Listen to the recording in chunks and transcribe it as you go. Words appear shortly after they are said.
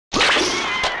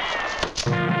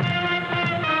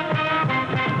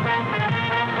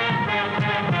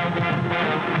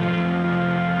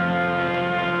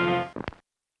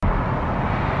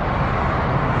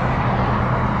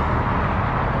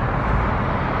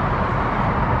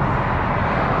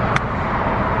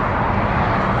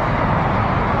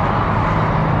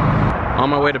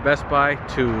way to Best Buy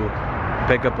to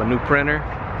pick up a new printer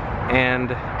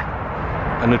and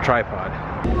a new tripod.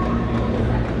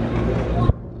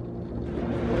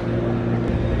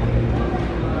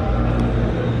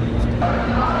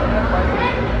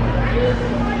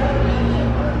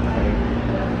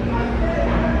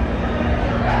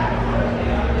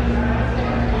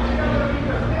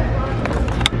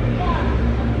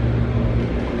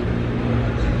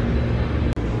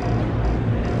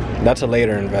 That's a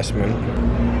later investment.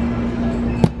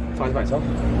 Flies by itself?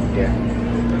 Yeah.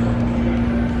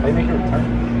 How do you make a return?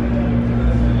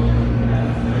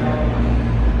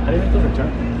 How do you make a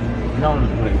return? No,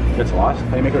 when it gets lost, how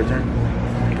do you make a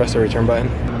return? Press the return button.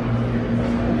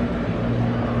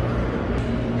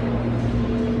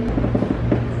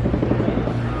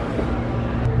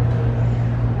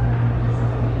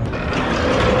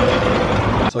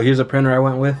 So here's a printer I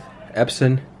went with,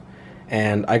 Epson.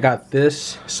 And I got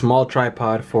this small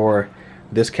tripod for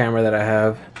this camera that I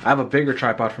have. I have a bigger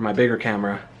tripod for my bigger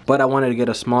camera, but I wanted to get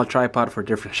a small tripod for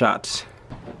different shots.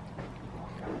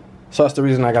 So that's the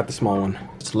reason I got the small one.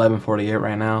 It's 11:48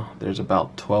 right now. There's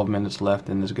about 12 minutes left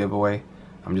in this giveaway.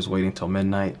 I'm just waiting till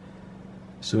midnight.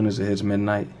 As soon as it hits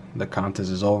midnight, the contest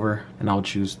is over, and I'll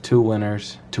choose 2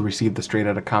 winners to receive the Straight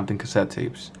Outta Compton cassette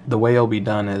tapes. The way it'll be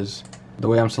done is, the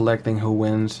way I'm selecting who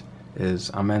wins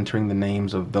is I'm entering the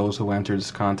names of those who entered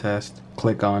this contest.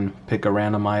 Click on pick a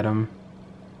random item.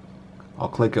 I'll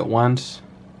click it once,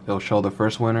 it'll show the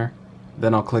first winner.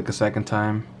 Then I'll click a second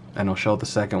time and it'll show the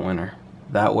second winner.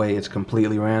 That way it's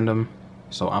completely random,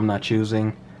 so I'm not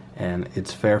choosing and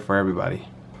it's fair for everybody.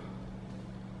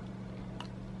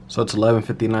 So it's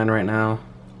 11:59 right now,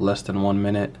 less than 1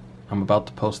 minute. I'm about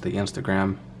to post the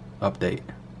Instagram update.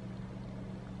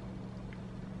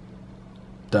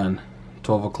 Done.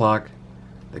 12 o'clock,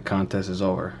 the contest is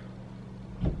over.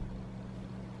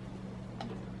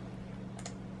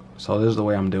 So this is the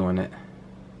way I'm doing it.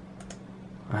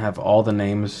 I have all the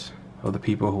names of the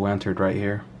people who entered right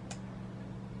here.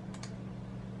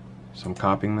 So I'm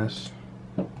copying this,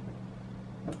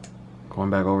 going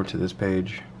back over to this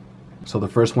page. So the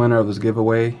first winner of this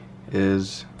giveaway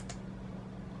is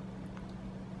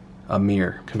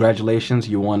Amir. Congratulations,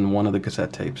 you won one of the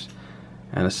cassette tapes.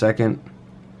 And the second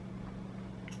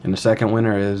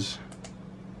winner is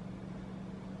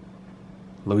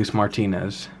Luis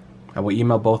Martinez. I will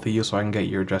email both of you so I can get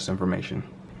your address information.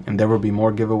 And there will be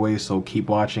more giveaways, so keep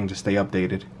watching to stay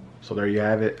updated. So there you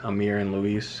have it, Amir and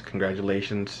Luis,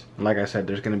 congratulations. And like I said,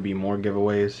 there's going to be more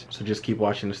giveaways, so just keep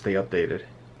watching to stay updated.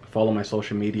 Follow my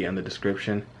social media in the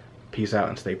description. Peace out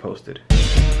and stay posted.